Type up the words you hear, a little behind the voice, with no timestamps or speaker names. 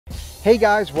Hey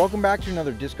guys, welcome back to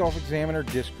another Disc Golf Examiner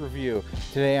disc review.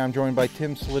 Today I'm joined by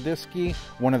Tim Sladisky,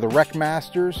 one of the Rec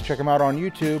Masters. Check him out on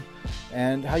YouTube.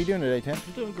 And how you doing today, Tim?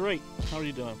 I'm doing great. How are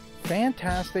you doing?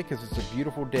 Fantastic, because it's a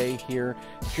beautiful day here,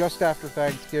 just after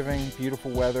Thanksgiving. Beautiful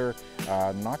weather,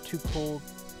 not too cold,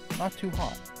 not too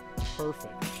hot.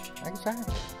 Perfect.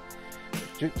 Exactly.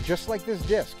 Just like this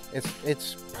disc,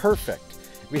 it's perfect.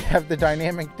 We have the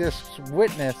Dynamic Discs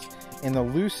Witness in the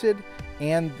Lucid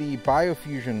and the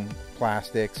BioFuzion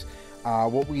Plastics.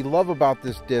 What we love about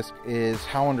this disc is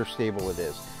how understable it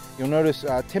is. You'll notice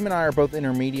Tim and I are both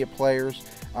intermediate players.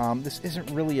 This isn't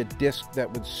really a disc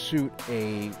that would suit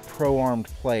a pro-armed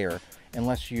player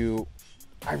unless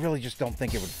I really just don't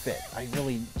think it would fit.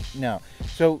 No.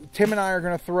 So Tim and I are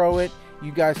going to throw it.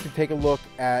 You guys can take a look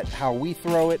at how we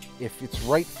throw it. If it's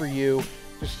right for you,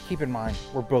 just keep in mind,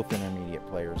 we're both intermediate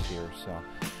players here.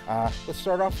 So let's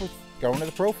start off with going to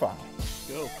the profile.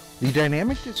 Go. The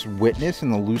Dynamic Disc Witness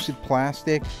in the Lucid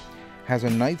plastic has a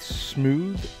nice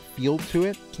smooth feel to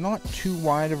it. It's not too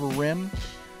wide of a rim,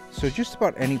 so just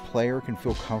about any player can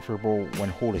feel comfortable when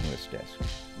holding this disc.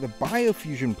 The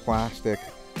BioFuzion plastic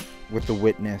with the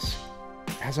Witness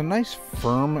has a nice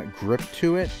firm grip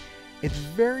to it. It's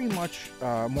very much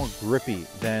more grippy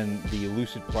than the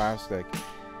Lucid plastic,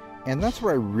 and that's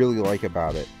what I really like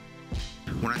about it.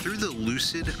 When I threw the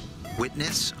Lucid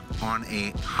Witness on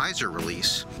a hyzer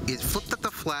release, it flipped up the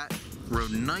flat,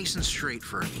 rode nice and straight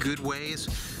for a good ways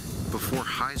before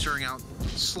hyzering out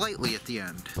slightly at the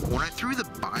end. When I threw the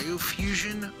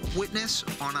BioFuzion Witness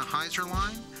on a hyzer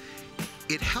line,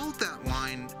 it held that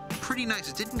line pretty nice.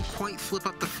 It didn't quite flip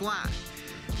up the flat,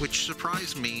 which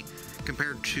surprised me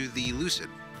compared to the Lucid.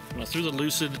 When I threw the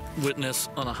Lucid Witness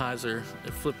on a hyzer,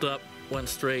 it flipped up, went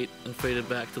straight, and faded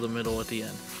back to the middle at the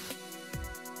end.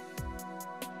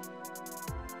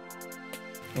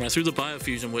 When I threw the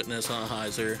BioFuzion Witness on a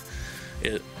hyzer,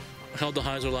 it held the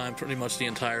hyzer line pretty much the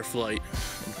entire flight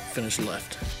and finished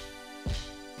left.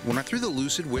 When I threw the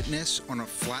Lucid Witness on a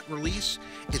flat release,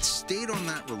 it stayed on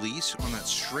that release on that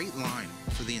straight line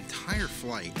for the entire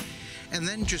flight and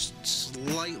then just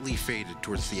slightly faded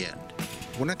towards the end.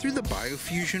 When I threw the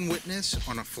BioFuzion Witness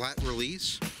on a flat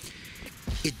release,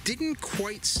 it didn't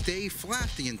quite stay flat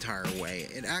the entire way.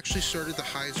 It actually started to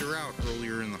hyzer out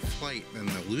earlier in the flight than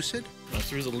the Lucid. When I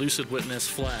threw the Lucid Witness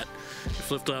flat, it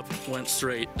flipped up, went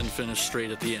straight, and finished straight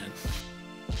at the end.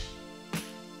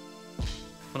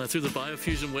 When I threw the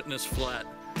BioFuzion Witness flat,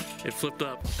 it flipped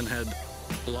up and had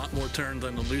a lot more turn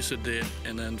than the Lucid did,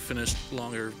 and then finished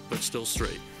longer but still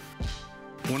straight.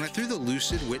 When I threw the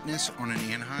Lucid Witness on an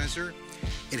anhyzer,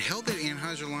 it held that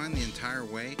anhyzer line the entire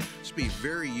way. This would be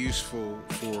very useful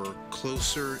for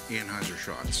closer anhyzer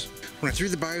shots. When I threw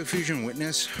the BioFuzion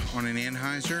Witness on an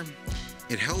anhyzer,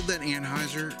 it held that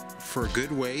anhyzer for a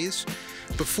good ways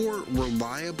before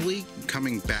reliably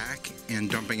coming back and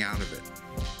dumping out of it.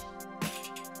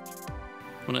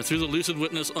 When I threw the Lucid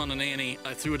Witness on an Annie,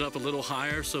 I threw it up a little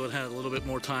higher so it had a little bit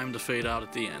more time to fade out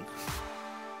at the end.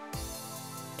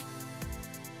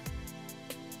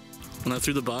 When I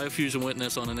threw the BioFuzion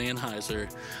Witness on an anhyzer,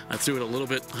 I threw it a little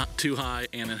bit too high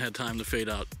and it had time to fade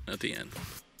out at the end.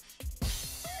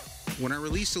 When I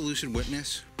released the Lucid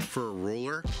Witness for a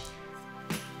roller,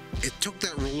 it took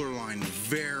that roller line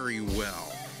very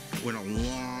well. Went a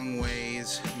long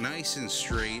ways, nice and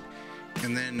straight,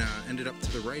 and then ended up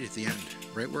to the right at the end,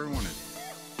 right where I wanted.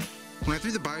 When I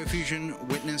threw the BioFuzion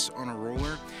Witness on a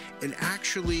roller, it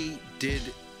actually did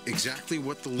exactly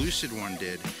what the Lucid one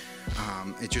did.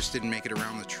 It just didn't make it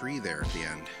around the tree there at the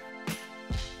end.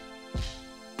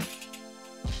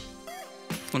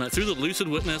 When I threw the Lucid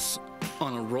Witness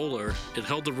on a roller, it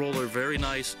held the roller very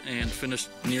nice and finished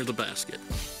near the basket.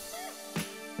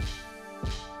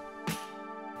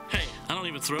 Hey, I don't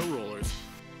even throw rollers.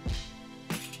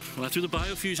 When I threw the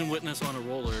BioFuzion Witness on a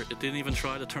roller, it didn't even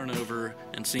try to turn over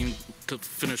and seemed to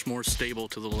finish more stable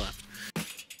to the left.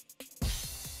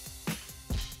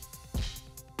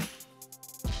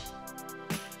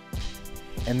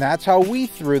 And that's how we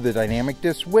threw the Dynamic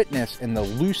Disc Witness in the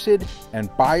Lucid and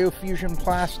BioFuzion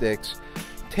Plastics.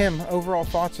 Tim, overall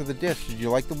thoughts of the disc? Did you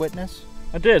like the Witness?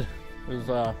 I did. It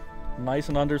was nice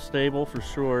and understable for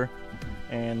sure,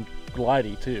 and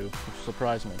glidey too, which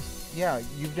surprised me. Yeah,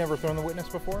 you've never thrown the Witness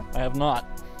before? I have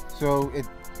not. So,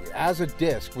 as a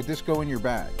disc, would this go in your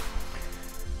bag?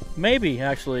 Maybe,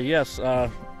 actually, yes. I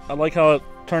like how it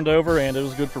turned over, and it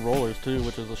was good for rollers too,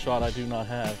 which is a shot I do not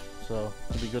have. So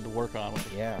it'd be good to work on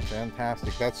with it. Yeah,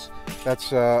 fantastic. That's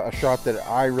a shot that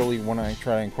I really want to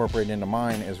try to incorporate into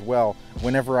mine as well.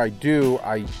 Whenever I do,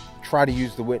 I try to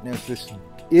use the Witness. This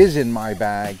is in my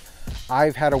bag.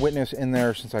 I've had a Witness in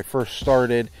there since I first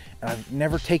started, and I've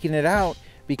never taken it out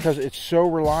because it's so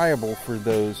reliable for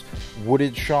those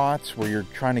wooded shots where you're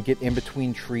trying to get in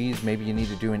between trees. Maybe you need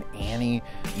to do an Annie,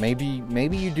 maybe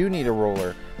you do need a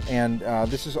roller, and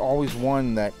this is always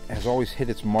one that has always hit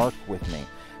its mark with me.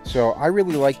 So I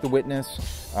really like the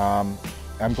Witness.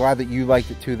 I'm glad that you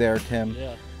liked it too there, Tim.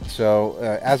 Yeah. So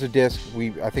as a disc,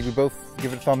 I think we both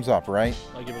give it a thumbs up, right?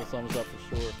 I give it a thumbs up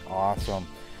for sure. Awesome.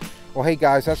 Well, hey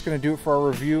guys, that's going to do it for our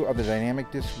review of the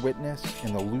Dynamic Disc Witness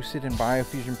in the Lucid and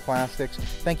BioFuzion Plastics.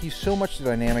 Thank you so much to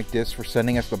Dynamic Disc for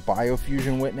sending us the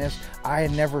BioFuzion Witness. I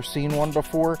had never seen one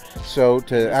before, so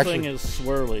to this thing is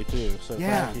swirly too, so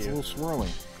yeah, thank you. it's a little swirly.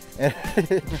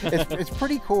 It's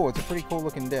pretty cool. It's a pretty cool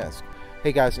looking disc.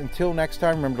 Hey guys, until next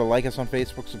time, remember to like us on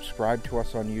Facebook, subscribe to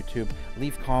us on YouTube,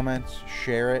 leave comments,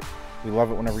 share it. We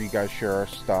love it whenever you guys share our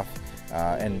stuff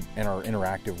and are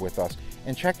interactive with us.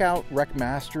 And check out Rec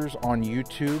Masters on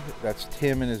YouTube. That's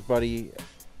Tim and his buddy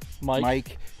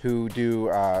Mike who do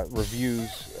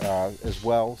reviews as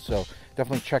well. So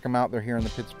definitely check them out. They're here in the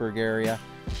Pittsburgh area.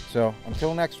 So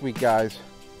until next week, guys,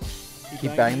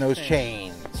 keep banging those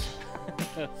chains.